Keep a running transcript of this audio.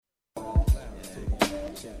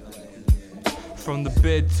From the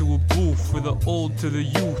bed to a booth, for the old to the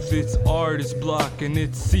youth, it's Artist Block and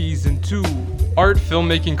it's season 2. Art,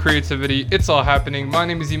 filmmaking, creativity, it's all happening. My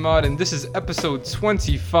name is Imad and this is episode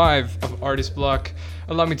 25 of Artist Block.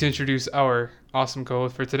 Allow me to introduce our awesome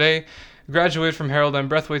co-host for today. Graduated from Harold M.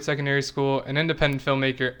 Brathwaite Secondary School, an independent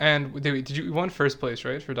filmmaker, and did you won first place,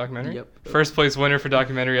 right, for documentary? Yep. First place winner for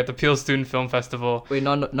documentary at the Peel Student Film Festival. Wait,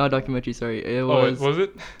 not documentary. Sorry, it was. Oh, was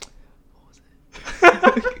it?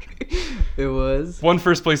 It was. Won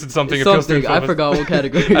first place in something. Something. I forgot what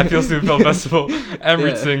category. At Peel Student Film Festival.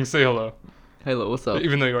 Amrit Singh, say hello. Hello, what's up?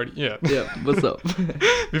 Even though you already, yeah. Yeah, what's up?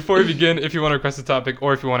 Before we begin, if you want to request a topic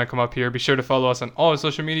or if you want to come up here, be sure to follow us on all our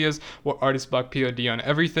social medias. We're ArtistBlockPod on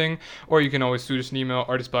everything. Or you can always shoot us an email.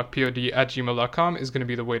 artistblockpod@gmail.com is going to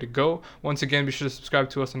be the way to go. Once again, be sure to subscribe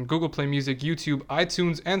to us on Google Play Music, YouTube,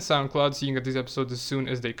 iTunes, and SoundCloud so you can get these episodes as soon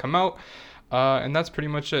as they come out. And that's pretty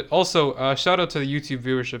much it. Also, shout out to the YouTube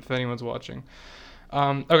viewership if anyone's watching.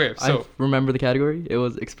 Okay, so I remember the category. It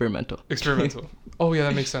was experimental. Experimental. Oh yeah,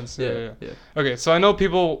 that makes sense. Yeah. Okay, so I know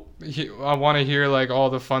people want to hear like all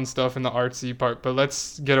the fun stuff and the artsy part, but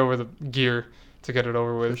let's get over the gear to get it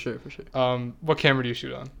over with. For sure. What camera do you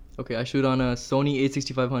shoot on? Okay, I shoot on a Sony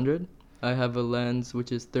a6500. I have a lens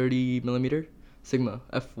which is 30mm Sigma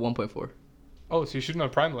f1.4. Oh, so you're shooting on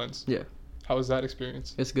prime lens? Yeah. How was that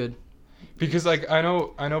experience? It's good. Because like I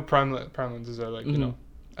know prime lenses are like you know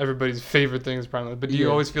everybody's favorite thing is prime lens, but do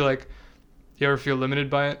you always feel like you ever feel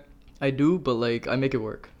limited by it? I do, but like I make it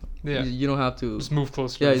work. Yeah. You don't have to just move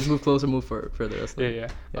closer. Yeah, just move closer, move further. That's yeah.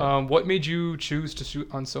 What made you choose to shoot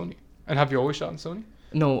on Sony? And have you always shot on Sony?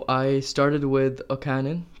 No, I started with a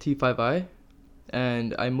Canon T5i,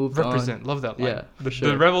 and I moved Represent. on. Love that line. Yeah, for sure.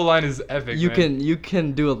 The Rebel line is epic. You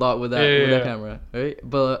can do a lot with that camera, right?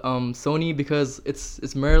 But Sony, because it's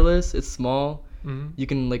mirrorless, it's small. Mm-hmm. You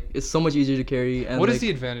can it's so much easier to carry. And what is the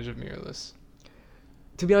advantage of mirrorless?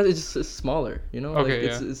 To be honest, it's smaller. You know, okay,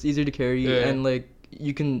 it's easier to carry, and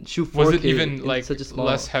you can shoot 4K. Was it even such a small...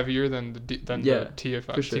 less heavier than the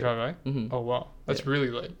T5i? Sure. Mm-hmm. Oh wow, that's really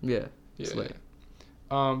light. Yeah, it's light.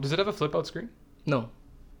 Does it have a flip out screen? No,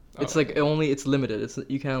 it's it's limited.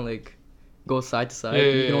 You can't go side to side.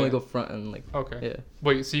 You can only go front and Okay. Yeah.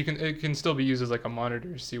 Wait, so it can still be used as like a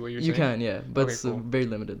monitor to see what you're saying? You can, yeah, but okay, it's cool. very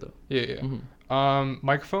limited though. Yeah. Mm-hmm.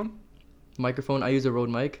 Microphone. I use a Rode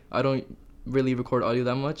mic. I don't really record audio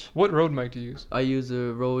that much. What Rode mic do you use? I use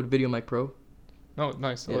a Rode Video Mic Pro. Oh,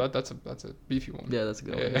 nice. Yeah. Oh, that's a beefy one. Yeah, that's a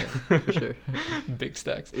good one. Yeah, for sure. Big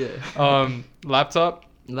stacks. Yeah. Laptop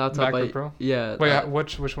MacBook Pro. Yeah. Wait,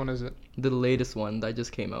 which one is it? The latest one that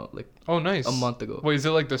just came out Oh, nice. a month ago. Wait, is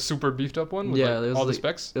it like the super beefed up one? With all the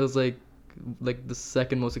specs. It was like the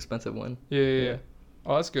second most expensive one. Yeah.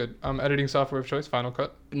 Oh, that's good. Editing software of choice, Final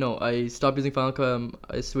Cut. No, I stopped using Final Cut.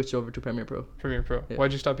 I switched over to Premiere Pro. Premiere Pro. Yeah.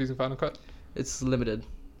 Why'd you stop using Final Cut? It's limited.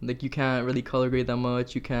 You can't really color grade that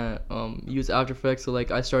much. You can't use After Effects. So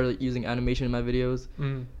I started using animation in my videos.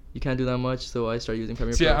 You can't do that much, so I started using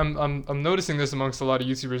Premiere Pro. Yeah, I'm noticing this amongst a lot of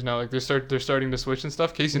YouTubers now. Like they're starting to switch and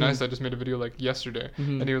stuff. Casey Neistat just made a video yesterday,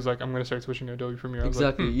 and he was like, "I'm gonna start switching to Adobe Premiere."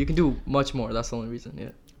 Exactly. You can do much more. That's the only reason. Yeah.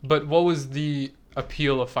 But what was the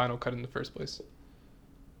appeal of Final Cut in the first place?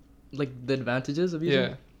 The advantages of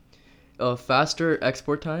using it? Faster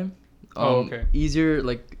export time. Okay. Easier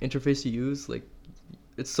interface to use.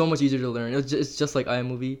 It's so much easier to learn. It's just like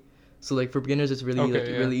iMovie. So for beginners, it's really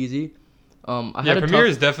really easy. Premiere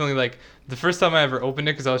is definitely the first time I ever opened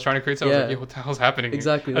it because I was trying to create something. I was like, what the hell's happening?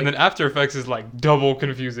 Exactly. And then After Effects is double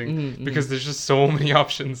confusing because there's just so many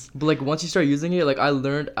options. But once you start using it, I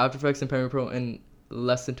learned After Effects and Premiere Pro in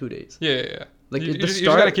less than 2 days. Yeah. You just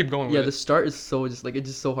gotta keep going with it. Yeah, the start is so it's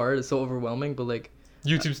just so hard. It's so overwhelming. But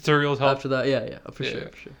YouTube tutorials help. After that, for sure.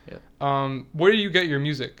 Yeah. Where do you get your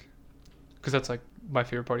music? Because that's my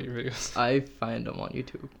favorite part of your videos. I find them on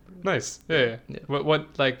YouTube. Nice. Yeah. What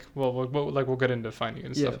we'll get into finding it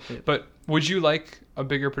and stuff. Yeah. But would you like a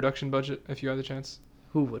bigger production budget if you had the chance?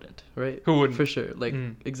 Who wouldn't, right? Who wouldn't? For sure.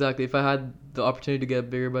 Exactly. If I had the opportunity to get a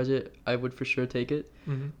bigger budget, I would for sure take it.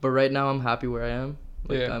 But right now I'm happy where I am.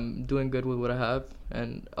 I'm doing good with what I have,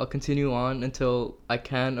 and I'll continue on until I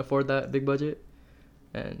can afford that big budget.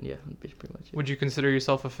 And yeah, that's pretty much it. Would you consider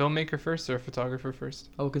yourself a filmmaker first or a photographer first?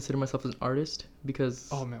 I would consider myself as an artist because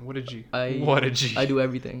oh man, what a G! I do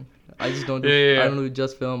everything. I just don't do. I don't do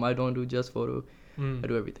just film. I don't do just photo. I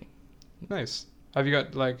do everything. Nice. Have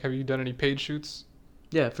you done any paid shoots?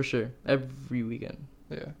 Yeah, for sure. Every weekend.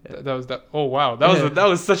 Yeah. That was that. Oh wow, that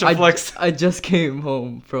was such a flex. I just came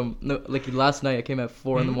home from last night. I came at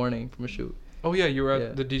 4 in the morning from a shoot. Oh yeah, you were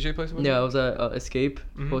at the DJ place. Yeah, I was at Escape,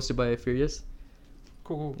 hosted by Furious.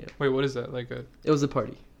 Cool. Yeah. Wait, what is that? It was a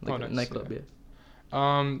party, nice. a nightclub. Yeah.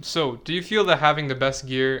 So do you feel that having the best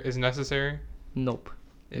gear is necessary? Nope.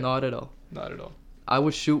 Yeah. Not at all. Not at all. I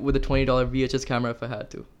would shoot with a $20 VHS camera if I had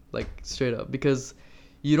to. Like, straight up. Because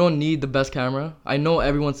you don't need the best camera. I know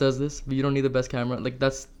everyone says this, but you don't need the best camera. Like,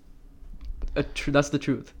 that's the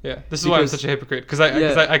truth. Yeah. This is why I'm such a hypocrite. Because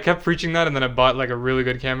I kept preaching that, and then I bought, like, a really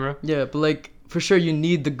good camera. Yeah, but, like, for sure you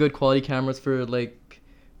need the good quality cameras for, like,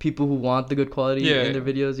 people who want the good quality in their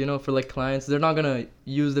videos, you know, for like clients. They're not gonna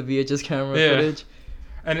use the VHS camera footage.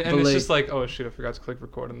 And it's like, just like, oh shoot, I forgot to click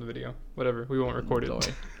record on the video. Whatever, we won't record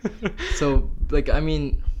it. So like, I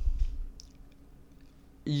mean,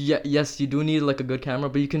 yes, you do need like a good camera,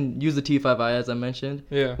 but you can use the T5i as I mentioned.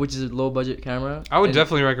 Yeah. Which is a low budget camera. I would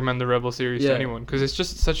definitely recommend the Rebel series to anyone because it's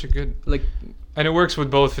just such a good like. And it works with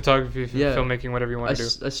both photography, filmmaking, whatever you want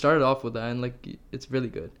to do. I started off with that and like it's really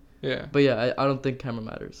good. Yeah. But yeah, I don't think camera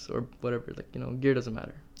matters or whatever. Like, you know, gear doesn't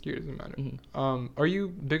matter. Gear doesn't matter. Mm-hmm. Are you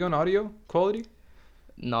big on audio quality?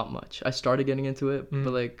 Not much. I started getting into it,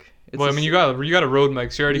 but like. Well, I mean, you got a Rode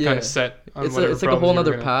mic, so you're already kind of set on whatever. It's like a whole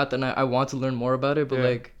other path, and I want to learn more about it, but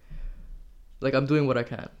like I'm doing what I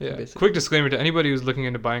can. Yeah. Basically. Quick disclaimer to anybody who's looking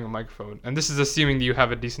into buying a microphone, and this is assuming that you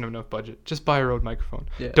have a decent enough budget. Just buy a Rode microphone.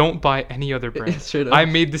 Yeah. Don't buy any other brand. Straight up. I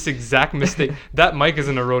made this exact mistake. That mic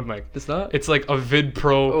isn't a Rode mic. It's not? It's like a Vid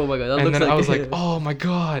Pro. Oh my god, that and looks then like I was like, oh my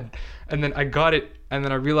god. And then I got it, and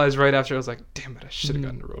then I realized right after, I was like, damn it, I should have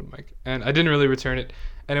gotten a Rode mic. And I didn't really return it.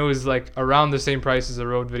 And it was like around the same price as a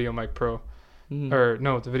Rode Video Mic Pro. Or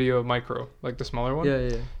no, the Video Micro, like the smaller one.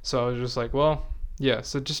 Yeah. So I was just like, well, yeah.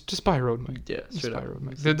 So just buy a Rode mic. Yeah, just buy a Rode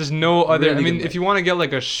mic. There's no other. Really, I mean, if you want to get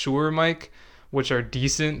like a Shure mic, which are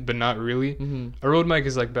decent but not really, a Rode mic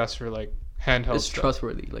is like best for like handheld. It's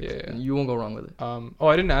trustworthy. Like you won't go wrong with it. Oh,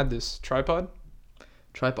 I didn't add this tripod.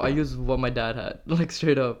 I use what my dad had, like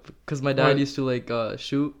straight up, because my dad used to like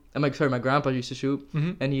shoot. I'm like, sorry, my grandpa used to shoot,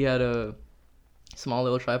 and he had a small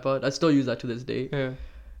little tripod. I still use that to this day. Yeah.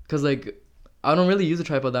 Cause like. I don't really use a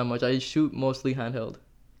tripod that much. I shoot mostly handheld.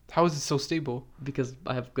 How is it so stable? Because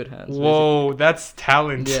I have good hands. Whoa, basically. That's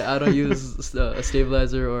talent. Yeah, I don't use a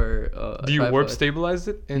stabilizer or a Do you tripod. warp stabilize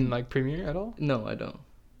it in like Premiere at all? No, I don't.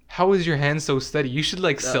 How is your hand so steady? You should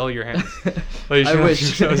like sell your hands. Like, I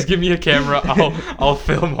wish. Just give me a camera. I'll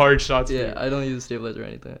film hard shots. Yeah, I don't use a stabilizer or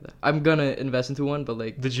anything like that. I'm gonna invest into one, but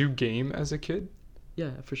like. Did you game as a kid?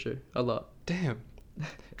 Yeah, for sure, a lot. Damn.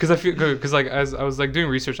 Because like as I was like doing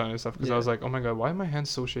research on it and stuff, because I was like, oh my god, why are my hands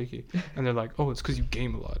so shaky? And they're like, oh, it's because you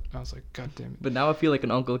game a lot. And I was like, god damn it. But now I feel like an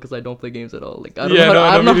uncle because I don't play games at all. Like I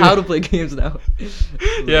don't know how to play games now.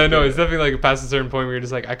 Yeah, no, it's definitely like past a certain point where you're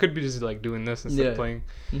just like, I could be just like doing this instead of playing.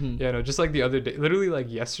 Yeah, no, just like the other day, literally like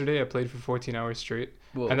yesterday, I played for 14 hours straight.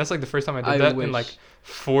 Whoa. And that's like the first time I did that in like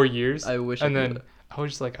 4 years. I wish. And then I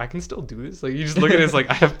was just like, I can still do this. Like you just look at it, it's like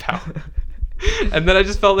I have power. And then I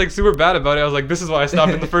just felt like super bad about it. I was like, this is why I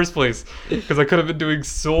stopped in the first place, because I could have been doing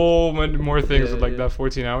so many more things with like that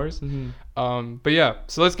 14 hours. But yeah,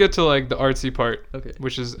 so let's get to like the artsy part,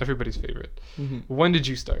 which is everybody's favorite. When did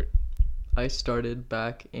you start? I started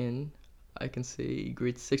back in, I can say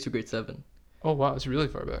grade 6 or grade 7. Oh wow, it's really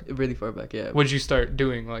far back. Really far back, yeah. What did you start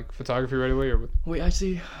doing, like photography right away, or what? Wait,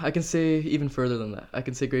 actually, I can say even further than that. I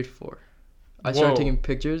can say grade 4. I started taking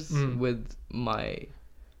pictures with my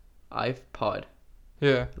iPod.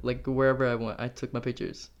 Yeah. Like wherever I went, I took my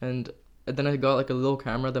pictures, and then I got like a little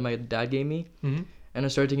camera that my dad gave me, and I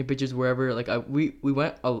started taking pictures wherever. Like we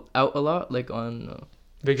went out a lot, like on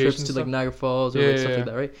trips to like Niagara Falls or like stuff like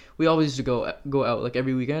that, right? We always used to go out like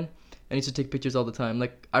every weekend, and used to take pictures all the time.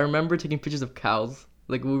 Like I remember taking pictures of cows.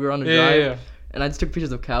 Like we were on a drive, and I just took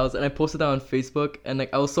pictures of cows, and I posted that on Facebook, and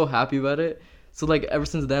like I was so happy about it. So like ever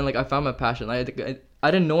since then, like I found my passion. I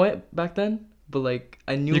didn't know it back then. But like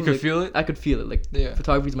I knew you could feel it. I could feel it. Like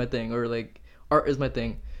photography is my thing, or like art is my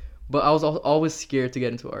thing. But I was always scared to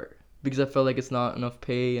get into art because I felt like it's not enough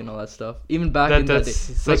pay and all that stuff. Even back in that day,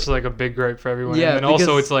 that's such like a big gripe for everyone. Yeah, and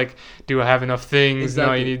also it's like, do I have enough things? Exactly.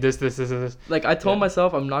 No, you need this. Like I told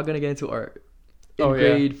myself I'm not gonna get into art in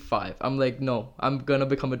grade 5. I'm like, no, I'm gonna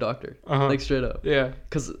become a doctor. Like straight up. Yeah.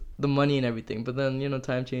 Because the money and everything, but then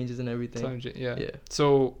time changes and everything. Yeah.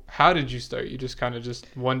 So how did you start? You just kind of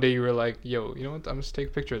one day you were like, yo, you know what, I'm just take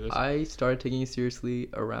a picture of this. I started taking it seriously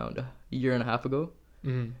around a year and a half ago,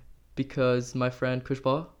 because my friend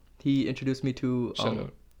Kushbal, he introduced me to shout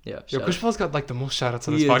out. Yeah, Kushbal's got like the most shout outs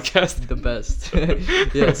on this podcast. The best.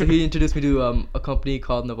 Yeah, so he introduced me to a company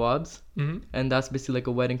called Nawabs, and that's basically like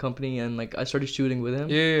a wedding company, and like I started shooting with him.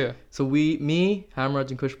 Yeah. So me,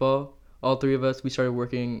 Hamraj, and Kushbal, all three of us, we started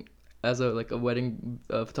working as a like a wedding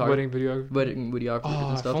photographer. Wedding videographer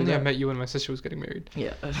and stuff. If only like I that. met you when my sister was getting married.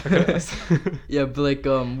 Yeah. Okay. Yeah, but like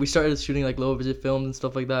we started shooting like low budget films and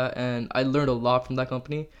stuff like that, and I learned a lot from that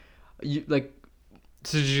company.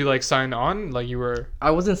 So did you like sign on? Like you were?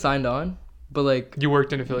 I wasn't signed on, but like you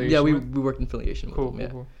worked in affiliation. Yeah, we with? worked in affiliation with them. Yeah.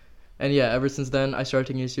 Cool. And yeah, ever since then I started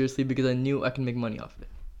taking it seriously because I knew I can make money off of it.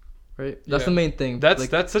 Right. That's the main thing.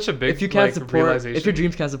 That's such a big. If you can't realization. if your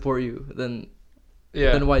dreams can't support you, then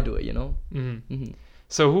then why do it? You know. Mm-hmm. Mm-hmm.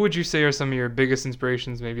 So who would you say are some of your biggest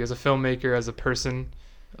inspirations? Maybe as a filmmaker, as a person.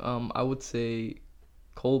 I would say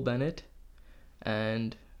Cole Bennett,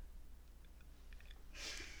 and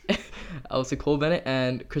I would say Cole Bennett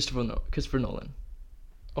and Christopher Nolan.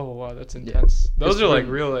 Oh wow, that's intense. Yeah. Those are like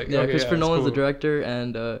real like. Yeah, okay, Christopher Nolan's the director,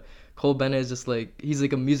 and Cole Bennett is just like he's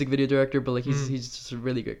like a music video director, but like he's just a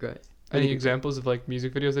really good guy. Any examples of like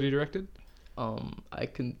music videos that he directed? I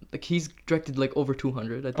can like he's directed like over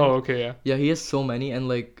 200. I think. Oh okay, yeah. Yeah, he has so many, and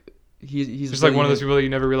like he's just really like one of those people that you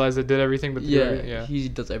never realized that did everything, but yeah, he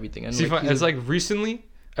does everything. And see, like, it's like recently,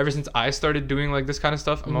 ever since I started doing like this kind of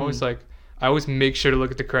stuff, I'm always like, I always make sure to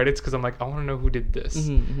look at the credits because I'm like, I want to know who did this,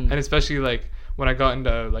 and especially like when I got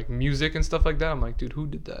into like music and stuff like that, I'm like, dude, who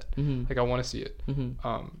did that? Like I want to see it.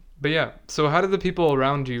 But yeah, so how did the people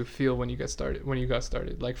around you feel when you got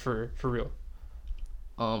started? Like for real?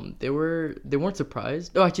 They weren't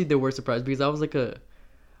surprised. Oh, actually, they were surprised because I was like a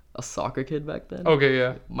soccer kid back then. Okay,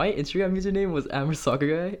 yeah. My Instagram username was Amber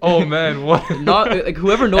Soccer Guy. Oh man, what? Not like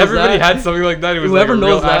whoever knows Everybody had something like that. It was whoever like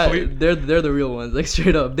a knows real that athlete. they're the real ones. Like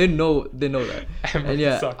straight up, they know that. And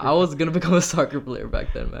yeah, I was gonna become a soccer player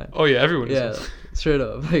back then, man. Oh yeah, everyone. Yeah, straight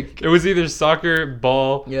up. Like it was either soccer,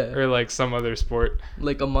 ball, yeah, or like some other sport.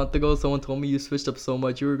 Like a month ago, someone told me you switched up so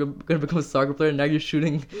much. You were gonna become a soccer player. And now you're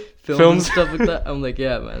shooting films and stuff like that. I'm like,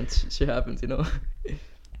 yeah, man, shit happens, you know.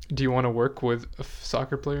 Do you want to work with a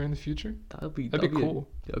soccer player in the future? That'd be cool.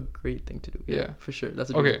 A great thing to do. Yeah, for sure.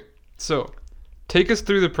 That's okay. So, take us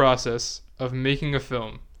through the process of making a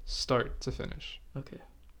film, start to finish. Okay.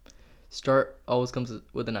 Start always comes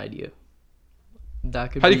with an idea.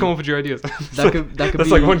 That could. How do you come up with your ideas? That could. That's be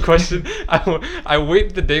like one question. I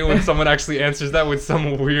wait the day when someone actually answers that with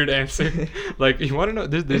some weird answer. Like you want to know?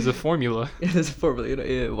 There's a formula. There's a formula. You know,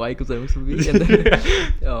 yeah, y equals mx to b. And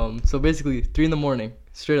then, so basically 3 a.m,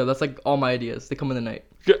 straight up. That's like all my ideas. They come in the night.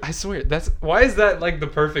 I swear. Why is that like the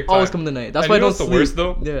perfect time? Always come in the night. That's why I don't sleep. The worst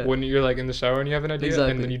though. Yeah. When you're like in the shower and you have an idea,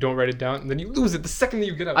 exactly. And then you don't write it down, and then you lose it the second that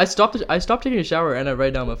you get up. I stopped taking a shower and I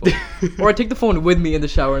write down my phone, or I take the phone with me in the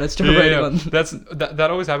shower and I start writing on.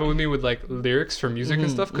 That always happened with me with like lyrics for music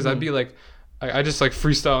and stuff because I'd be like, I just like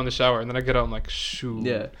freestyle in the shower and then I get out, I'm like, shoot.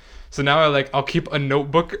 Yeah. So now I'll keep a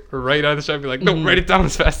notebook right out of the shower and be like, no, write it down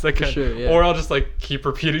as fast as I can. For sure, yeah. Or I'll just like keep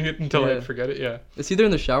repeating it until I forget it. Yeah. It's either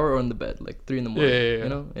in the shower or in the bed, like 3 a.m. Yeah. You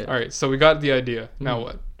know? Yeah. All right. So we got the idea. Now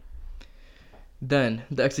what? Then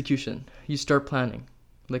the execution. You start planning.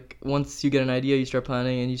 Like once you get an idea, you start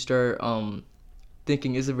planning and you start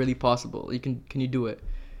thinking, is it really possible? Can you do it?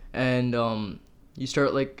 And you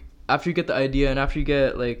start like after you get the idea and after you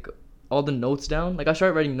get like all the notes down. Like I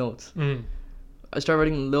started writing notes. I start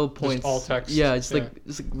writing little points. Just all text. Yeah, just like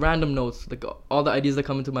random notes. Like all the ideas that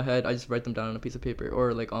come into my head, I just write them down on a piece of paper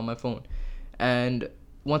or like on my phone. And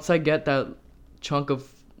once I get that chunk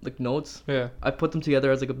of like notes, I put them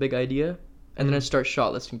together as like a big idea, and then I start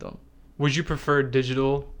shot listing them. Would you prefer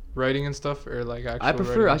digital writing and stuff, or like actual? I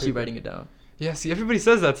prefer actually writing it down. Yeah, see, everybody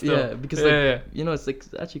says that still. Yeah, because like you know, it's like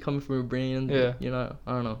actually coming from your brain. And, you know,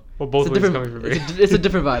 I don't know. Well, both ways coming from your brain. It's a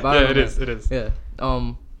different vibe. I don't know, it is. Yeah.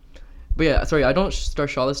 But yeah, sorry, I don't start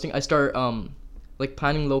shot listing. I start like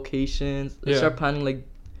planning locations. I start planning like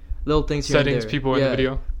little things here settings, and there. People in the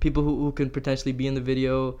video. People who can potentially be in the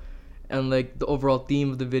video, and like the overall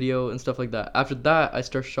theme of the video and stuff like that. After that, I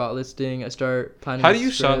start shot listing. I start planning. How do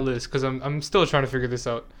you shot list? Because I'm still trying to figure this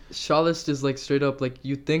out. Shot list is like straight up like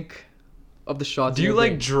you think of the shots. Do you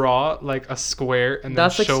like draw like a square and then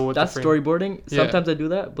show what that's storyboarding? Sometimes I do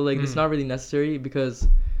that, but like it's not really necessary because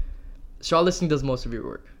shot listing does most of your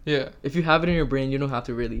work. Yeah. If you have it in your brain, you don't have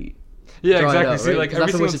to really. Yeah, exactly. See, like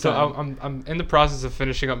every single time, I'm in the process of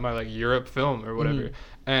finishing up my like Europe film or whatever,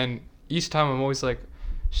 and each time I'm always like,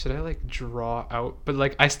 should I like draw out? But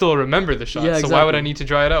like I still remember the shot, so why would I need to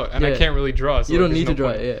draw it out? And I can't really draw. So you don't need to draw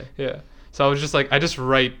it. Yeah. So I was just like, I just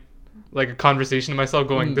write like a conversation to myself,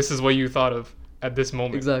 going, "This is what you thought of at this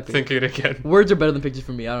moment." Exactly. Think it again. Words are better than pictures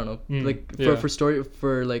for me. I don't know. Like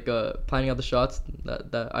for like planning out the shots,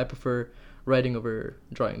 that I prefer writing over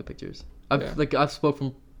drawing the pictures. I've spoke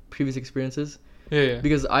from previous experiences.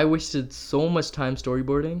 Because I wasted so much time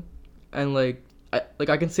storyboarding, and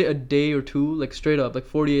I can say a day or two, like straight up, like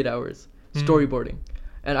 48 hours storyboarding,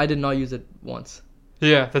 and I did not use it once.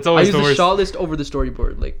 Yeah, that's always the worst. I use the shot list over the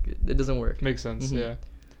storyboard. Like, it doesn't work. Makes sense. Yeah.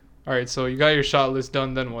 All right, so you got your shot list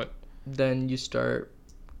done. Then what? Then you start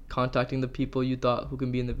contacting the people you thought who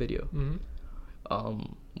can be in the video.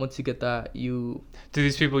 Once you get that, do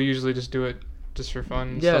these people usually just do it just for fun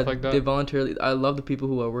and stuff like that? They voluntarily. I love the people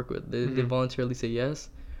who I work with. They voluntarily say yes,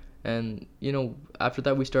 and after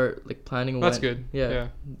that we start like planning. That's good. Yeah,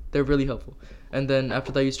 they're really helpful. And then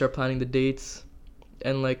after that you start planning the dates,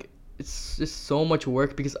 and like it's just so much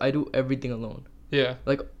work because I do everything alone. Yeah.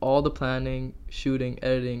 Like all the planning, shooting,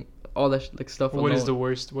 editing, all that stuff alone. What is the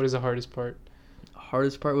worst? What is the hardest part?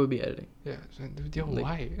 Hardest part would be editing. Yeah. Yo,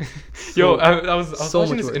 why? Yo, I was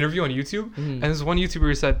watching this interview on YouTube, and this one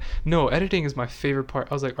YouTuber said, "No, editing is my favorite part."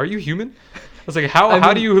 I was like, "Are you human?" I was like,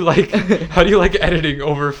 how do you like editing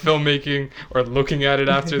over filmmaking or looking at it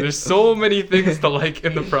after? There's so many things to like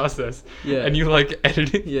in the process. Yeah. And you like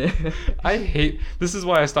editing? Yeah. This is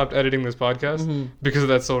why I stopped editing this podcast, because of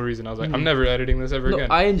that sole reason. I was like, I'm never editing this ever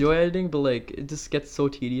again. I enjoy editing, but like it just gets so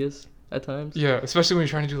tedious at times. Yeah, especially when you're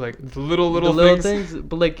trying to do like the little things.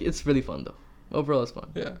 But like it's really fun though. Overall, it's fun.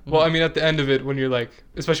 Yeah. Well, I mean, at the end of it, when you're like,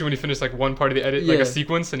 especially when you finish like one part of the edit, like a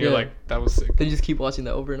sequence, and you're like, that was sick. Then you just keep watching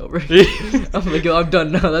that over and over. I'm like, yo, I'm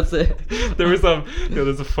done now. That's it. There's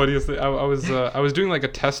the funniest thing. I was doing like a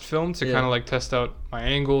test film to kind of like test out my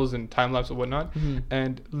angles and time lapse and whatnot,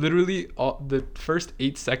 and literally the first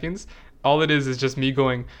 8 seconds, all it is just me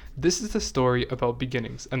going, "This is the story about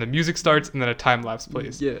beginnings," and the music starts, and then a time lapse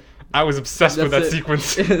plays. Yeah. I was obsessed with that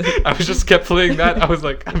sequence. I was just kept playing that. I was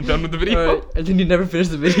like, I'm done with the video. Right. And then you never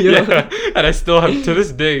finished the video. Yeah. And I still have, to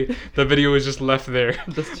this day, the video is just left there,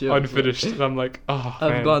 unfinished. And I'm like, oh,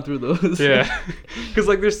 I've gone through those. Yeah. Because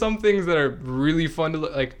like there's some things that are really fun to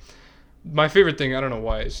look, like my favorite thing, I don't know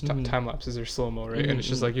why, is time lapses or slow-mo, right? And it's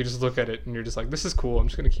just like you just look at it and you're just like, this is cool. I'm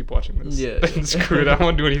just going to keep watching this. Yeah. And screw it. I don't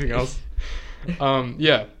want to do anything else.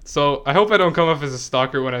 Yeah, so I hope I don't come off as a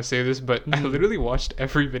stalker when I say this, but I literally watched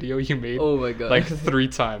every video you made. Oh my god, like 3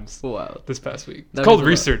 times. Wow. This past week. It's called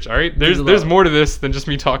research. All right, there's more to this than just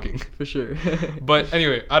me talking. For sure. But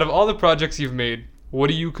anyway, out of all the projects you've made, what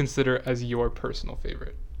do you consider as your personal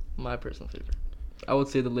favorite? My personal favorite, I would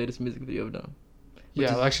say the latest music video I've done.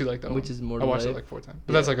 Yeah, I actually like that one. Which is more. I watched it like 4 times,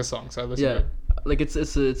 but that's like a song, so I listened to it. Like it's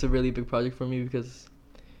a really big project for me because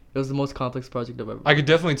it was the most complex project I've ever. I could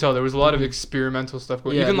definitely tell there was a lot of experimental stuff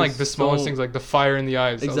going. Even like the smallest things, like the fire in the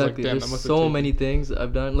eyes. Exactly. I was like, damn, there's so many things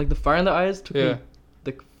I've done. Like the fire in the eyes took me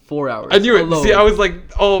like 4 hours. I knew it. Alone. See, I was like,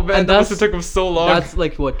 oh man, that must have took him so long. That's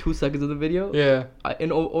like what, 2 seconds of the video. Yeah.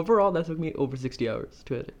 And overall, that took me over 60 hours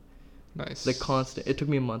to edit. Nice. Like constant. It took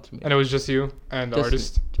me a month to make. And it was just you and the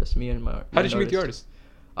artist. Just me and my. How did you meet the artist?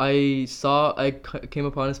 I came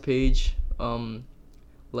upon his page,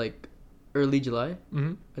 like early July,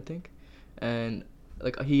 I think. And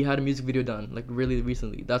like he had a music video done like really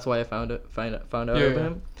recently. That's why I found out about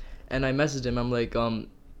him, and I messaged him. I'm like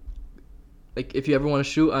like if you ever want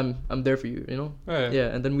to shoot, I'm there for you, you know. Oh, yeah.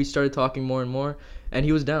 And then we started talking more and more, and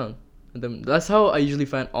he was down. And then that's how I usually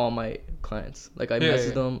find all my clients. Like I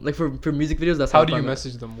message them like for music videos. That's how do you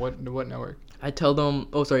message them? What network? I tell them.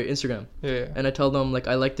 Oh, sorry, Instagram. Yeah. And I tell them like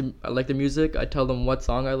I like the music. I tell them what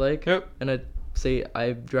song I like. Yep. And I say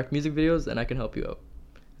I direct music videos and I can help you out.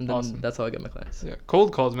 And then that's how I get my clients. Yeah,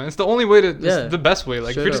 cold calls, man. It's the only way to. It's the best way.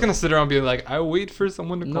 Like if you're just gonna sit around being like, I wait for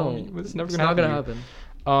someone to call me. It's never gonna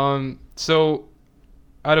happen. So,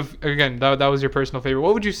 out of again, that was your personal favorite.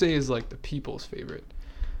 What would you say is like the people's favorite?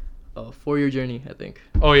 4-Year Journey, I think.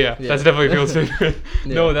 Oh yeah, that's definitely people's favorite.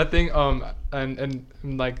 No, that thing. And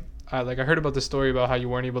like I heard about the story about how you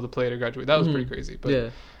weren't able to play it or graduate. That was pretty crazy.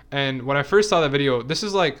 But and when I first saw that video, this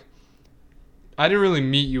is like, I didn't really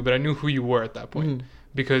meet you, but I knew who you were at that point.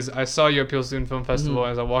 Because I saw you at Peel Student Film Festival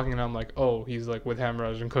as I was walking, and I'm like, oh, he's like with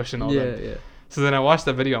Hamraj and Kush and all that. Yeah. So then I watched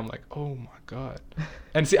that video, I'm like, oh my god.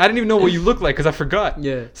 And see, I didn't even know what you looked like because I forgot.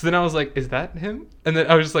 Yeah. So then I was like, is that him? And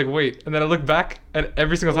then I was just like, wait. And then I looked back, and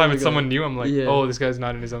every single time it's someone new, I'm like, oh, this guy's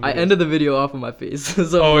not in his own videos. I ended the video off of my face.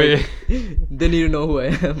 So didn't even know who I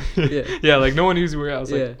am. Yeah, like no one knew who you were. I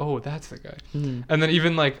was like, oh, that's the guy. And then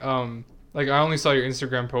even like I only saw your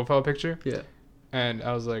Instagram profile picture. Yeah. And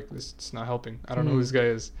I was like, it's not helping. I don't know who this guy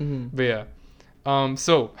is. But yeah.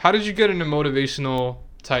 So how did you get into motivational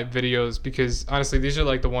type videos? Because honestly, these are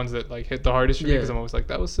like the ones that like hit the hardest for me because I'm always like,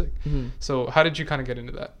 that was sick. So how did you kind of get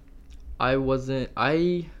into that? I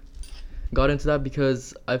got into that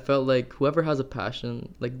because I felt like whoever has a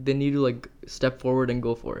passion, like they need to like step forward and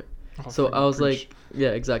go for it. So I was like, yeah,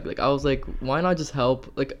 exactly. Like I was like, why not just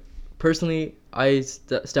help? Like personally, I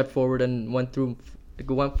stepped forward and went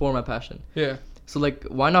for my passion. Yeah. So like,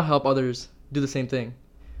 why not help others do the same thing?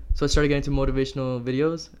 So I started getting into motivational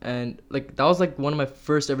videos, and like that was like one of my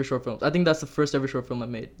first ever short films. I think that's the first ever short film I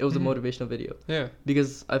made. It was a motivational video. Yeah.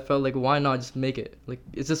 Because I felt like, why not just make it? Like,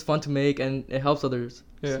 it's just fun to make, and it helps others.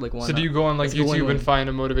 Yeah. So, like, why so do not? you go on like It's a YouTube win-win. and find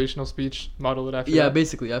a motivational speech, model it after Yeah, that?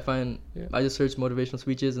 basically, I find Yeah. I just search motivational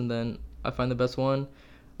speeches, and then I find the best one.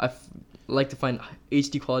 Like to find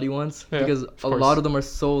HD quality ones, Yeah, because of a course. lot of them are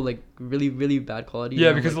so like really really bad quality. Yeah,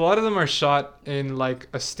 and I'm because like, a lot of them are shot in like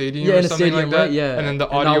a stadium Yeah, or in a something like stadium, that. right? Yeah. And then the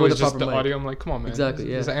And not audio with is a just proper the mic. audio. I'm like, come on, man. Exactly,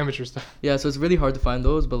 This is yeah. amateur stuff. yeah, so it's really hard to find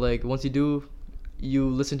those, but like once you do, you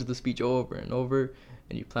listen to the speech over and over,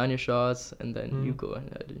 and you plan your shots, and then you go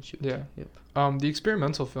ahead and shoot. Yeah. Yep. The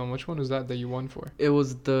experimental film, which one was that you won for? It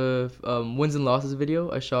was the wins and losses video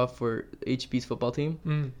I shot for HB's football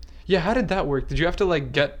team. Yeah, how did that work? Did you have to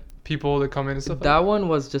like get people to come in and stuff? That one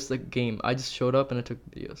was just a game. I just showed up and I took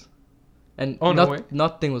videos, and no way.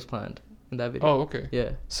 nothing was planned in that video. Oh, okay.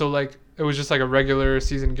 Yeah. So like it was just like a regular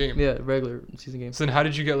season game. Yeah, regular season game. So then how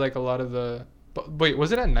did you get like a lot of the? Wait,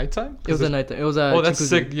 was it at nighttime? It was at nighttime. It was at. Oh, that's Jacuzzi.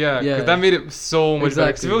 sick. Yeah, 'cause Yeah. that made it so much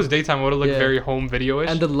better. 'Cause if Exactly. it was daytime, it would have looked Yeah. very home video-ish.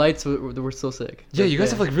 And the lights were so sick. yeah, Like, you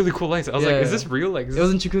guys have like really cool lights. I was like, Yeah. is this real? Like, is It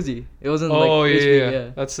was this... in Jacuzzi. It wasn't Oh like yeah, HB, yeah,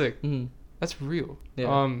 That's sick. Mhm. That's real.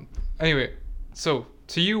 Yeah. Anyway, so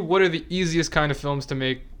to you, what are the easiest kind of films to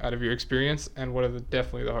make out of your experience, and what are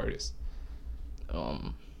definitely the hardest?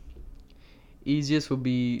 Easiest would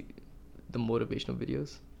be the motivational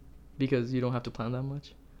videos, because you don't have to plan that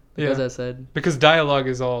much. Like, Yeah. as I said, Because dialogue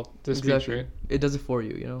is all the speech, exactly. right? It does it for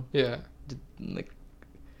you, you know. Yeah. Like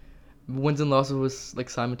wins and losses was like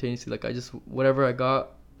simultaneously. Like I just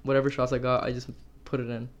whatever shots I got, I just put it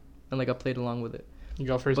in, and like I played along with it. You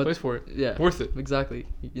got first place for it. Yeah. Worth it. Exactly.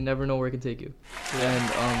 You never know where it can take you. And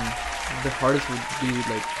the hardest would be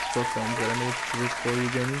like short films that I made through this 4-year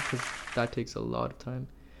journey, because that takes a lot of time.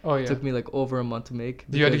 Oh yeah. It took me like over a month to make.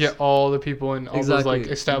 You had to because get all the people in all those Exactly. like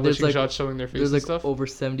establishing There's, like- shots showing their faces there's and like stuff. over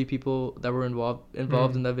 70 people that were involved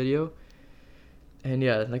in that video. And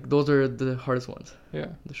yeah, like those are the hardest ones. Yeah.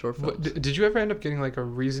 The short films. Did you ever end up getting like a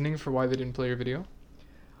reasoning for why they didn't play your video?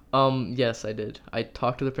 Yes, I did. I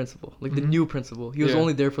talked to the principal, like the Mhm. new principal. He was Yeah.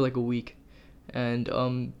 only there for like a week, and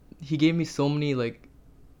he gave me so many like,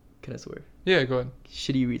 can I swear? Yeah, go ahead.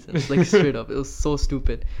 Shitty reasons, like straight up. It was so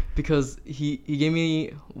stupid, because he gave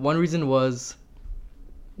me one reason was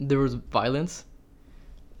there was violence,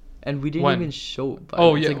 and we didn't When? even show violence,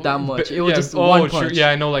 Oh yeah, like that much. but- It was yeah, just one True. punch. Yeah,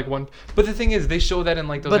 I know, like one. But the thing is, they show that in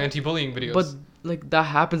like those But- anti-bullying videos. But like that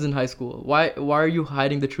happens in high school. Why are you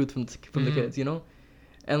hiding the truth from the Mhm. kids? You know,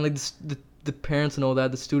 and like the parents know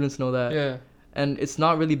that, the students know that. yeah, And it's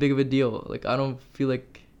not really big of a deal. Like I don't feel like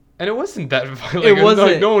and it wasn't that violent. It Like,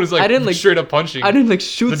 wasn't. no one was like I didn't, like- straight up punching. I didn't like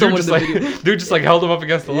shoot The dude someone just in the like video. dude just like held him up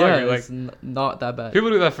against the Yeah, locker. Like it's not that bad. people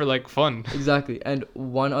do that for like fun. Exactly. And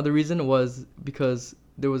one other reason was because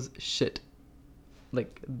there was shit.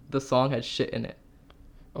 Like the song had shit in it.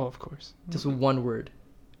 Oh, of course. Just one word.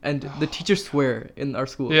 And the teachers swear in our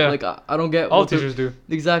school. Yeah. Like I don't get All what they're- teachers do.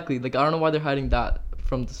 Exactly. Like I don't know why they're hiding that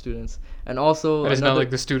from the students. And also And it's not another-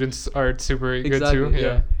 like the students are super good Exactly, too.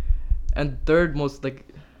 Yeah. And third most like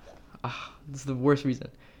this is the worst reason.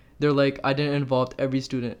 They're like, I didn't involve every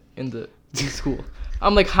student in the school.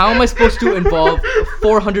 I'm like, how am I supposed to involve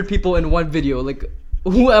 400 people in one video? Like,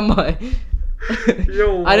 who am I?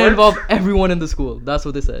 Yo, I what? didn't involve everyone in the school. That's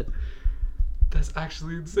what they said. That's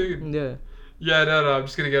actually insane. Yeah. Yeah, no, I'm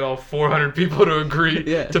just gonna get all 400 people to agree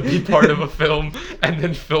Yeah. to be part of a film and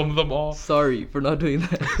then film them all. Sorry for not doing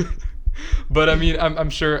that. But I mean, I'm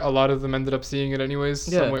sure a lot of them ended up seeing it anyways,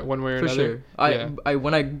 Yeah, some way, one way or For another. sure. Yeah. I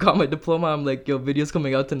when I got my diploma, I'm like, yo, video's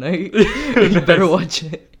coming out tonight. You better Nice. watch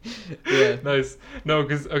it. Yeah. Nice. No,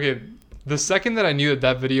 because okay, the second that I knew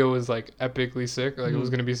that video was like epically sick, like it was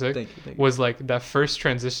Mhm. gonna be sick, Thank you. was like that first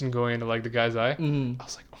transition going into like the guy's eye. Mhm. I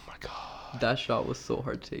was like, oh my god. That shot was so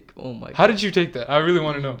hard to take. Oh my. How did you take that? I really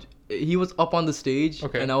want to know. He was up on the stage,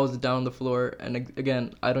 Okay. and I was down on the floor. And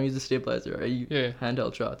again, I don't use the stabilizer. I use Yeah.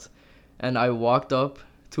 handheld shots. And I walked up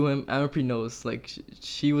to him. Amapri knows, like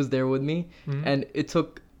she was there with me, Mhm. and it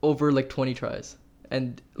took over like 20 tries.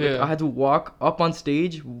 And like, Yeah. I had to walk up on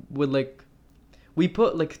stage with like, we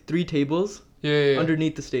put like 3 tables Yeah.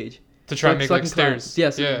 underneath the stage To try so and make so I like can climb- stairs.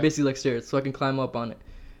 Yes, Yeah. basically like stairs, so I can climb up on it.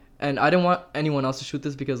 And I didn't want anyone else to shoot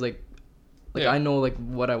this because like Yeah. I know like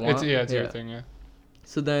what I want. It's your thing. Yeah.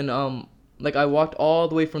 So then like I walked all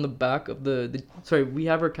the way from the back of the sorry, we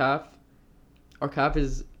have our calf. Our calf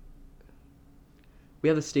is we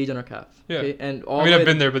have the stage on our calf. Yeah. Okay? And all I mean, the I've way-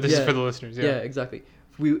 been there, but this is yeah, for the listeners. Yeah, Yeah. exactly.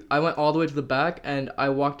 I went all the way to the back, and I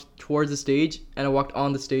walked towards the stage, and I walked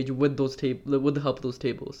on the stage with those with the help of those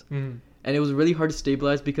tables. Mhm. And it was really hard to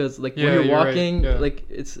stabilize because like Yeah, when you're you're right, walking, yeah. like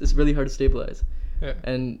it's really hard to stabilize. Yeah.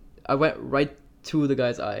 And I went right to the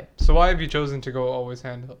guy's eye. So why have you chosen to go always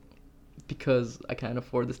handheld? Because I can't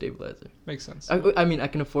afford the stabilizer. Makes sense. I mean, I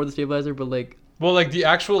can afford the stabilizer, but like. Well, like the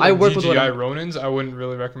actual I work DJI with Ronins, I wouldn't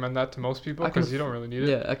really recommend that to most people because you don't really need it.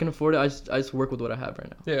 Yeah, I can afford it. I just work with what I have right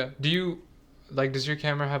now. Yeah. Do you, like, does your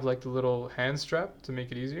camera have like the little hand strap to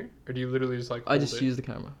make it easier, or do you literally just like? I just use the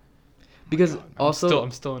camera. Because also,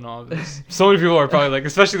 I'm still in awe of this. So many people are probably like,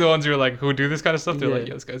 especially the ones who do this kind of stuff. They're like,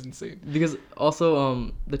 yeah, this guy's insane. Because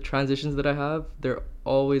also, the transitions that I have, they're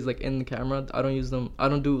always like in the camera. I don't use them. I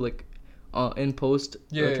don't do like, in post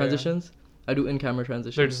transitions. I do in camera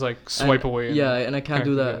transitions. They're just like swipe away. Yeah, and I can't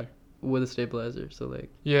do that with a stabilizer. So like.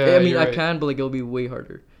 Yeah. I mean, I can, but like it'll be way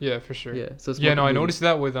harder. Yeah, for sure. Yeah. So. It's I noticed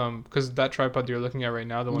that with because that tripod you're looking at right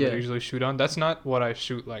now, the one that I usually shoot on, that's not what I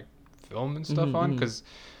shoot like film and stuff on because.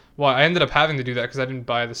 Well, I ended up having to do that because I didn't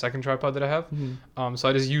buy the second tripod that I have. So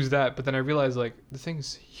I just used that. But then I realized, like, the thing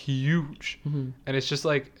is huge. And it's just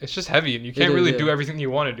heavy. And you can't really do everything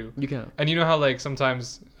you want to do. You can't. And you know how, like,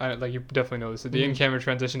 sometimes, like, you definitely know this, the in-camera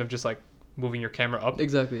transition of just, like, moving your camera up.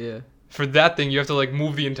 Exactly, yeah. For that thing, you have to, like,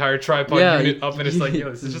 move the entire tripod unit up. And it's like,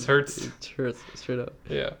 this just hurts. It hurts, straight up.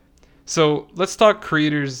 Yeah. So let's talk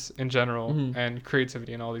creators in general and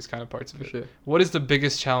creativity and all these kind of parts of it. Sure. What is the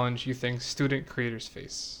biggest challenge you think student creators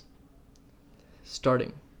face?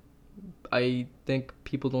 Starting. I think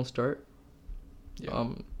people don't start. Yeah.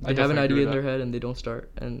 They have an idea in their head and they don't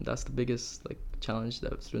start, and that's the biggest like challenge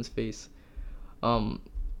that students face. One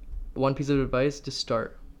piece of advice: just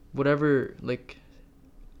start. Whatever, like,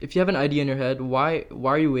 if you have an idea in your head, why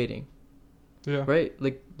are you waiting? Yeah. Right?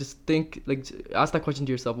 Like, just think, like, ask that question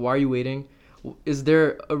to yourself. Why are you waiting? Is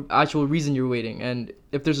there an actual reason you're waiting? And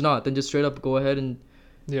if there's not, then just straight up go ahead and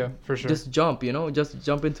for sure. Just jump, just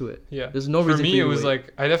jump into it. Yeah. There's no reason for me, it was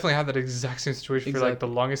like, I definitely had that exact same situation for like the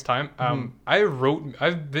longest time.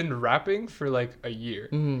 I've been rapping for like a year,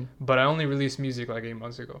 but I only released music like 8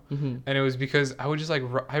 months ago. And it was because I would just like,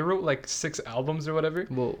 I wrote like 6 albums or whatever.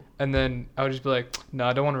 Whoa. And then I would just be like, no,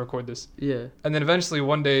 I don't want to record this. Yeah. And then eventually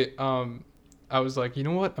one day, I was like, you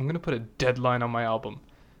know what? I'm going to put a deadline on my album.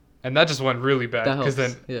 And that just went really bad. Because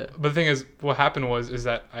then, but the thing is, what happened is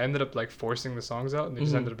that I ended up like forcing the songs out, and they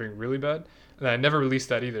just ended up being really bad. And I never released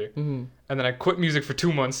that either. And then I quit music for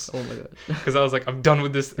 2 months. Oh my god! Because I was like, I'm done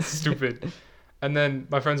with this. It's stupid. And then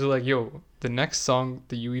my friends were like, yo, the next song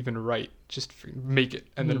that you even write, just make it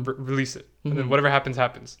and then release it, and then whatever happens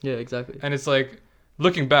happens. Yeah, exactly. And it's like,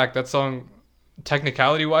 looking back, that song,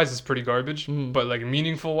 technicality wise, is pretty garbage, but like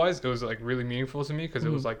meaningful wise, it was like really meaningful to me because it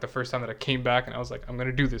was like the first time that I came back and I was like, I'm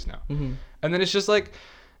gonna do this now. And then it's just like,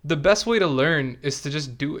 the best way to learn is to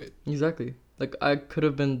just do it. Exactly. Like, I could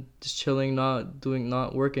have been just chilling,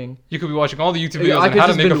 not working. You could be watching all the YouTube videos on how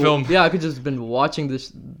to make a film. Yeah, I could just been watching the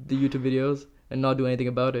YouTube videos and not do anything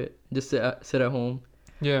about it. Just sit at home.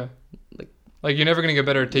 Yeah. Like you're never gonna get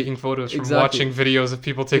better at taking photos from watching videos of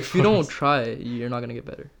people take photos. If you don't try, you're not gonna get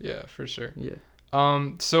better. Yeah, for sure. Yeah.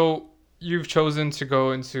 So you've chosen to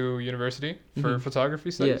go into university for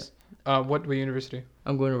photography studies. Yeah. What university?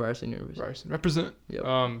 I'm going to Ryerson University. Ryerson, represent.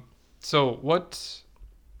 Yep. So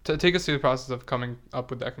take us through the process of coming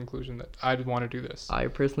up with that conclusion that I'd want to do this. I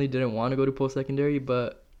personally didn't want to go to post-secondary,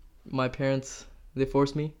 but my parents, they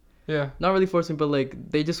forced me. Yeah. Not really forced me, but like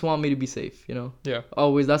they just want me to be safe, Yeah.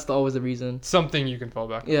 That's always the reason. Something you can fall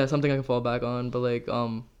back on. Yeah, something I can fall back on, but like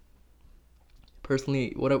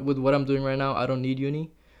personally, with what I'm doing right now, I don't need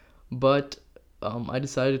uni, but I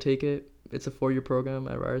decided to take it. It's a 4-year program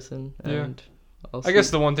at Ryerson, and I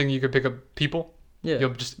guess the one thing you could pick up people. Yeah.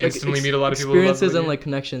 You'll just instantly meet a lot of people. Experiences and like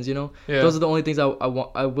connections, Yeah. Those are the only things I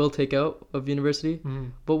will take out of university.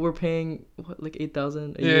 But we're paying like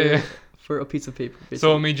 $8,000 a year for a piece of paper. Basically.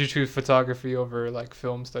 So what made you choose photography over like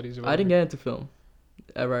film studies or whatever? I didn't get into film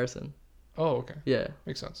at Ryerson. Oh, okay. Yeah.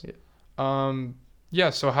 Makes sense. Yeah.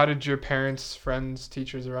 Yeah, so how did your parents, friends,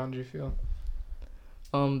 teachers around you feel?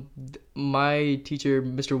 My teacher,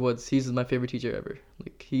 Mr. Woods, he's my favorite teacher ever.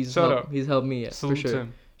 Like he's helped me Salute for sure.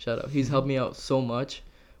 Him. Shout out. He's helped me out so much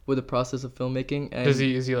with the process of filmmaking. And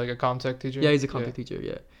is he like a comtech teacher? Yeah, he's a comtech teacher.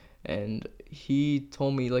 Yeah, and he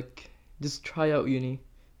told me like just try out uni.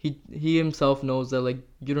 He himself knows that like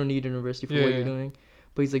you don't need university for what you're doing,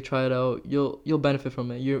 but he's like try it out. You'll benefit from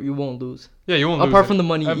it. You won't lose. Yeah, you won't lose. Apart from the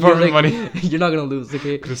money. Apart from the money, you're not gonna lose.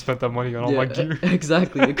 Okay. Could have spent that money on all my gear.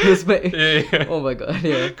 Exactly. Could have spent. Yeah. Oh my god.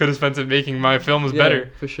 Yeah. Could have spent it making my films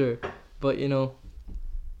better. For sure. But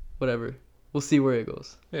whatever. We'll see where it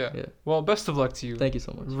goes. Yeah. Well, best of luck to you. Thank you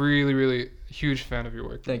so much. Really, really huge fan of your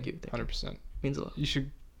work. Thank you. 100%. Means a lot. You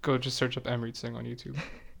should go just search up Amrit Singh on YouTube.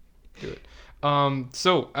 Do it.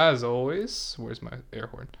 So as always, where's my air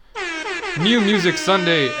horn? New Music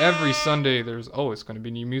Sunday. Every Sunday, there's always going to be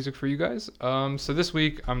new music for you guys. So this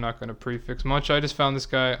week, I'm not going to prefix much. I just found this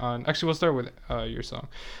guy on... Actually, we'll start with your song.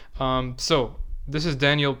 So this is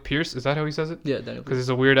Daniel Pierce. Is that how he says it? Yeah, Daniel Pierce. Because there's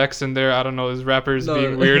a weird X in there. I don't know. This rapper's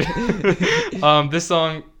being weird. This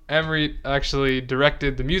song, Amrit actually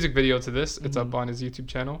directed the music video to this. It's up on his YouTube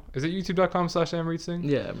channel. Is it youtube.com/AmritSing?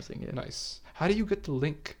 Yeah, Amritsing, yeah. Nice. How do you get the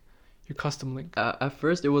link? Your custom link? At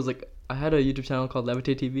first, it was like... I had a YouTube channel called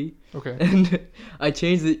Levitate TV. Okay. And I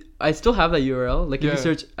changed it. I still have that URL. Like, if you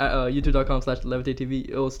search youtube.com/Levitate TV,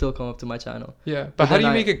 it will still come up to my channel. Yeah. But how do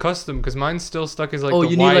you make it custom? Because mine's still stuck as like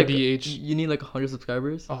the YDH. You need like 100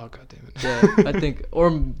 subscribers. Oh, god damn it. Yeah, I think. Or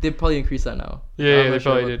they probably increased that now. Yeah, they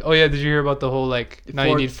probably did. Oh, yeah. Did you hear about the whole like, now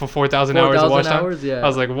you need 4,000 hours of watch time? 4,000 hours, yeah. I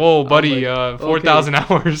was like, whoa, buddy, 4,000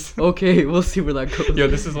 hours. Okay, we'll see where that goes. Yo,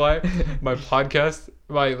 this is why my podcast,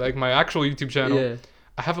 my actual YouTube channel, Yeah.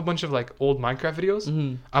 I have a bunch of like old Minecraft videos.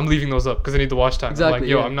 I'm leaving those up because I need the watch time. Exactly, I'm like,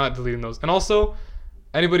 yo, I'm not deleting those. And also,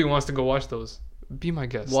 anybody who wants to go watch those, be my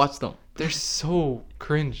guest. Watch them. They're so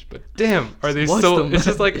cringe, but damn, are they watch so... them. It's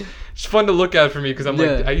just like, it's fun to look at for me because I'm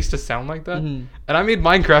like, I used to sound like that. And I made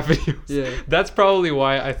Minecraft videos. Yeah. That's probably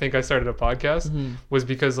why I think I started a podcast, was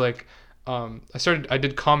because like, I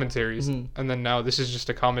did commentaries, and then now this is just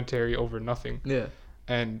a commentary over nothing. Yeah.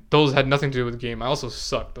 And those had nothing to do with the game. I also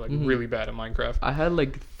sucked like really bad at Minecraft. I had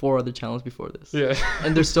like 4 other channels before this. Yeah.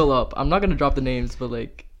 And they're still up. I'm not gonna drop the names, but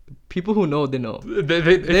like people who know, they know.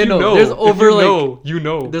 They know. There's over you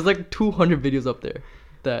know. There's like 200 videos up there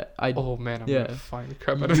that I. Oh man, I'm gonna find the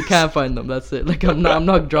crap out of You this. can't find them. That's it. Like I'm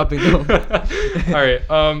not dropping them. All right.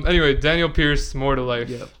 Anyway, Daniel Pierce, More to Life,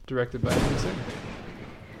 Yep. directed by Amritsing.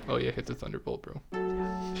 Oh yeah, hit the thunderbolt, bro.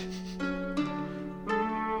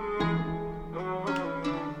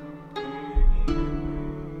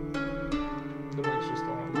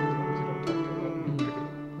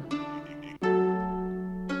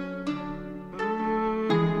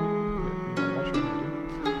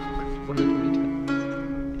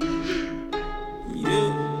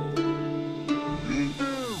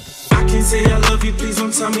 Say I love you, please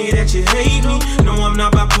don't tell me that you hate me. No, I'm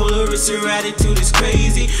not bipolar, it's your attitude is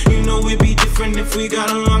crazy. You know it'd be different if we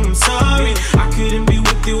got along, I'm sorry. I couldn't be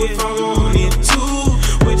with you if I wanted to.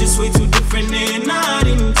 We're just way too different and not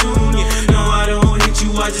in tune. Yeah. No, I don't hate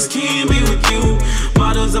you, I just can't be with you.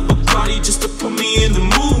 Bottles up a party just to put me in the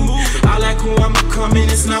mood. I like who I'm becoming,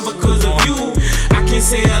 it's not because of you. I can't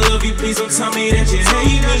say I love you, please don't tell me that you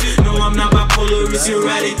hate me. No, I'm not bipolar, it's your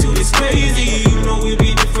attitude is crazy. You know we'd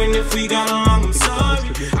be different if we got along, I'm sorry.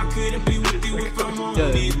 I couldn't be with you if I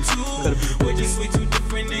wanted to. We're just way too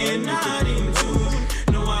different and not in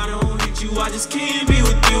tune. No, I don't hate you, I just can't be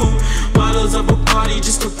with you. Bottles up a party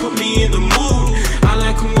just to put me in the mood. I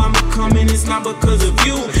like who I'm becoming, it's not because of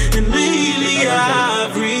you. And lately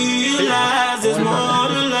I've realized there's more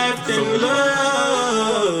to life than love.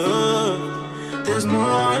 There's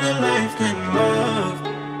more to life than love.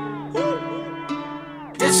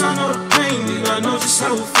 Yes, I know the pain, I know just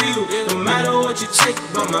how it feel. No matter what you take,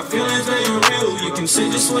 but my feelings ain't real. You can say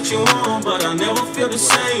just what you want, but I never feel the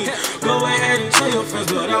same. Go ahead and tell your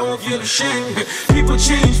friends, but I won't feel ashamed. People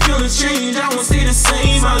change, feelings change, I won't stay the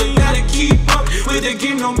same. I gotta keep up with the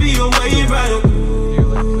game, don't be away, right?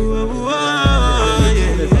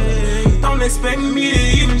 Don't expect me to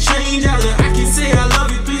even change. I can say I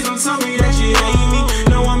love you, please don't tell me that you hate me.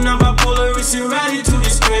 No, I'm not bipolar, it's your attitude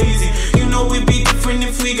is crazy. You know we'd be different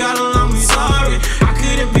if we got along, I'm sorry. I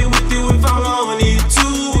couldn't be with you if I wanted to.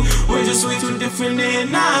 We're just way too different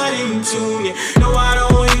and not in tune. Yeah. No, I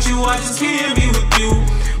don't hate you, I just can't be with you.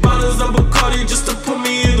 Bottles of Bacardi just to put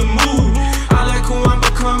me in the mood. I like who I'm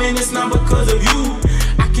becoming, it's not because of you.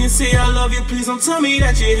 I can't say I love you, please don't tell me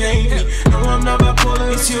that you hate me. No, I'm not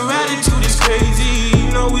bipolar, it's your attitude is crazy.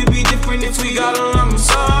 You know we'd be different if we got along, I'm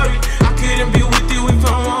sorry. I couldn't be with you if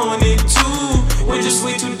I wanted to. We're just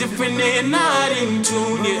way too different and not in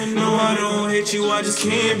tune. Yeah, no, I don't hate you, I just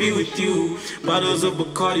can't be with you. Bottles of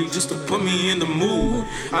Bacardi just to put me in the mood.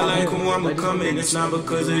 I like who I'm becoming, it's not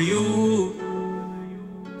because of you.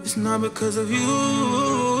 It's not because of you.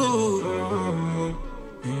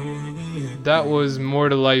 That was More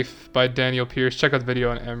to Life by Daniel Pierce. Check out the video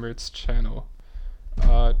on Amrit's channel.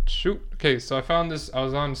 Okay, so I found this. I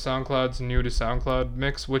was on SoundCloud's new to SoundCloud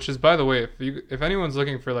mix, which is, by the way, if anyone's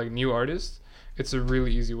looking for like new artists, it's a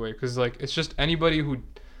really easy way because like it's just anybody who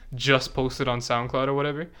just posted on SoundCloud or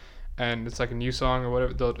whatever, and it's like a new song or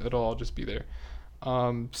whatever. It'll all just be there.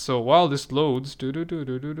 So while this loads,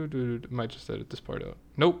 might just edit this part out.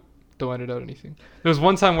 Nope, don't edit out anything. There was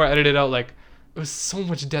one time where I edited out like. It was so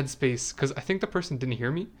much dead space because I think the person didn't hear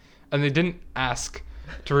me and they didn't ask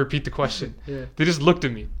to repeat the question. Yeah. They just looked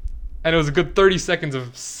at me And it was a good 30 seconds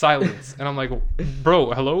of silence, and I'm like, bro,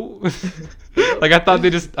 hello? Like I thought they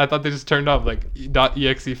just turned off, like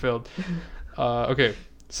 .exe failed. Okay,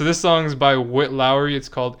 so this song is by Whit Lowry. It's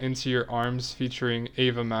called Into Your Arms, featuring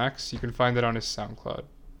Ava Max. You can find it on his SoundCloud.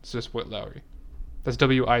 It's just Whit Lowry. That's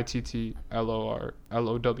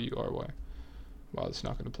WITTLORLOWRY. Wow, it's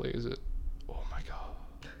not gonna play, is it? Oh my god.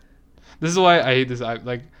 This is why I hate this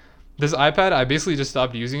this iPad. I basically just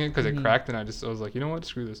stopped using it because it cracked, and I was like, you know what,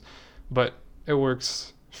 screw this. But it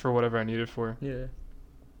works for whatever I need it for. Yeah.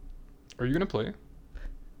 Are you gonna play?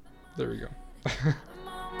 There we go.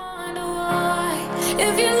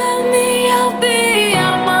 If you let me, I'll be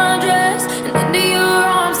out my dress and into your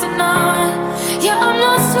arms tonight. Yeah, I'm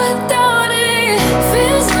lost without it.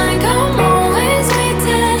 Feels like I'm always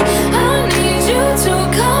waiting. I need you to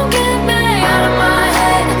come get me out of my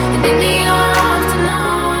head and into your arms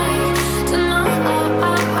tonight.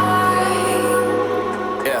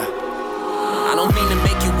 Yeah. I don't mean to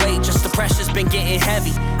make you wait, just the pressure's been getting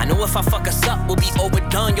heavy. I know if I fuck us up, we'll be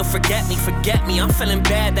overdone. You'll forget me. I'm feeling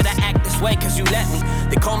bad that I act this way cause you let me.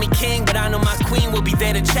 They call me king, but I know my queen will be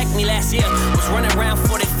there to check me. Last year was running around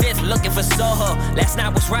 45th looking for Soho. Last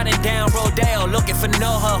night was riding down Rodeo looking for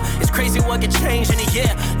NoHo. It's crazy what can change in a year.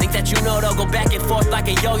 Think that you know they'll go back and forth like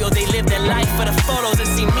a yo-yo. They live their life for the photos and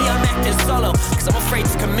see me, I'm acting solo cause I'm afraid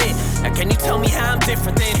to commit. Now can you tell me how I'm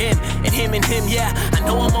different than him and him and him? Yeah, I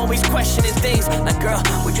know I'm always questioning things like, girl,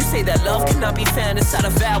 would you say that love cannot be found inside a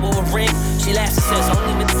vow or a ring? She laughs and says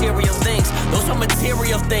only material things. Those are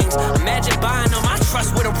material things. Imagine buying all my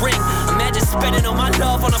trust with a ring. Imagine spending all my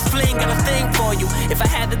love on a fling. Got a thing for you. If I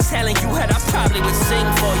had the talent you had, I probably would sing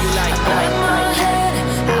for you like out of my head,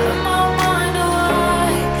 out of my mind,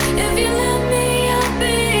 oh, if you let me, I'll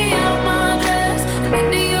be out my dress and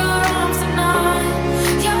into your arms tonight.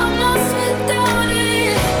 Yeah, I'm lost without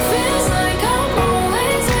it. Feels like I'm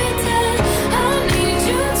always waiting. I need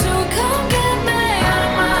you to come get me out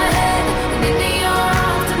of my head and into your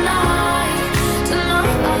arms tonight.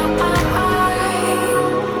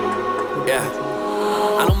 Yeah.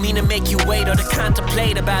 I don't mean to make you wait or to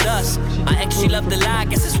contemplate about us. My ex, she loved to lie,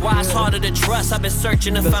 guess it's why it's harder to trust. I've been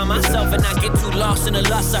searching to find myself and not get too lost in the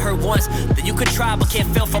lust. I heard once that you could try but can't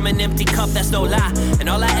fill from an empty cup, that's no lie. And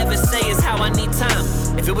all I ever say is how I need time.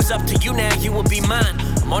 If it was up to you now, you would be mine.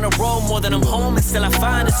 I'm on the road more than I'm home, and still I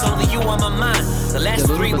find it's only you on my mind. The last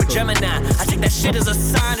three were Gemini. I take that shit as a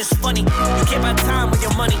sign, it's funny. You can't buy time with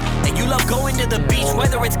your money. And you love going to the beach,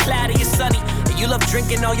 whether it's cloudy or sunny. And you love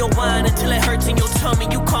drinking all your wine until it hurts in your tummy.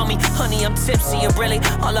 You call me honey, I'm tipsy, and really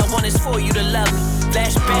all I want is for you to love me.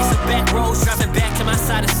 Flashbacks of back roads, driving back to my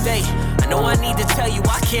side of state. I know I need to tell you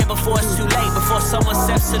I care before it's too late. Before someone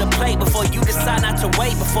steps to the plate. Before you decide not to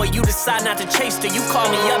wait. Before you decide not to chase. Till you call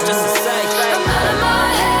me up just to say I'm out of my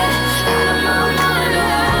head, out of my mind,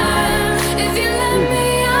 oh, if you let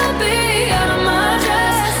me, I'll be out of my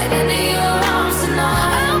dress and into your arms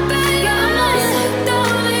tonight. I'll be I'm lost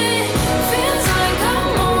without it. Feels like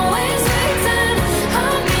I'm always waiting.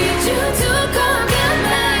 I need you to come get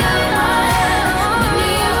me out of my head and into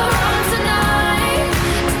your arms tonight.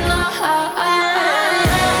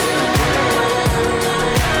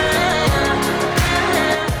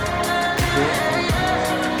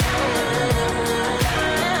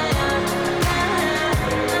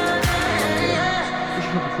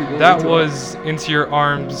 That was Into Your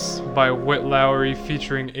Arms by Whit Lowry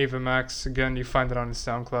featuring Ava Max. Again, you find it on his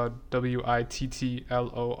SoundCloud,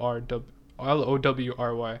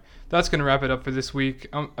 WITTLOWRY. That's going to wrap it up for this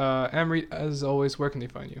week. Amrit, as always, where can they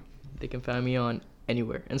find you? They can find me on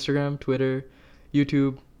anywhere. Instagram, Twitter,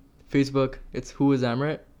 YouTube, Facebook. It's Who is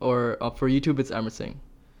Amrit? Or for YouTube, it's Amrit Singh.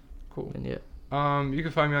 Cool. And yeah. You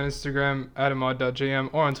can find me on Instagram,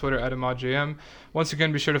 @ahmad.jm, or on Twitter, @ahmadjm. Once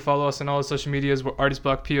again, be sure to follow us on all the social medias. We're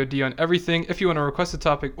artistblockpod on everything. If you want to request a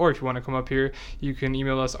topic or if you want to come up here, you can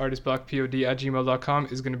email us artistblockpod@gmail.com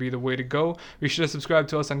is going to be the way to go. Be sure to subscribe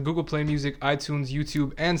to us on Google Play Music, iTunes,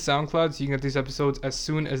 YouTube, and SoundCloud so you can get these episodes as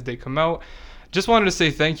soon as they come out. Just wanted to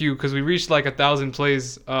say thank you because we reached like 1,000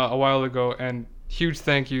 plays a while ago, and huge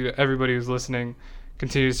thank you to everybody who's listening.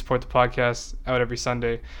 Continue to support the podcast out every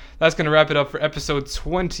Sunday. That's going to wrap it up for episode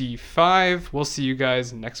 25. We'll see you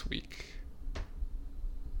guys next week.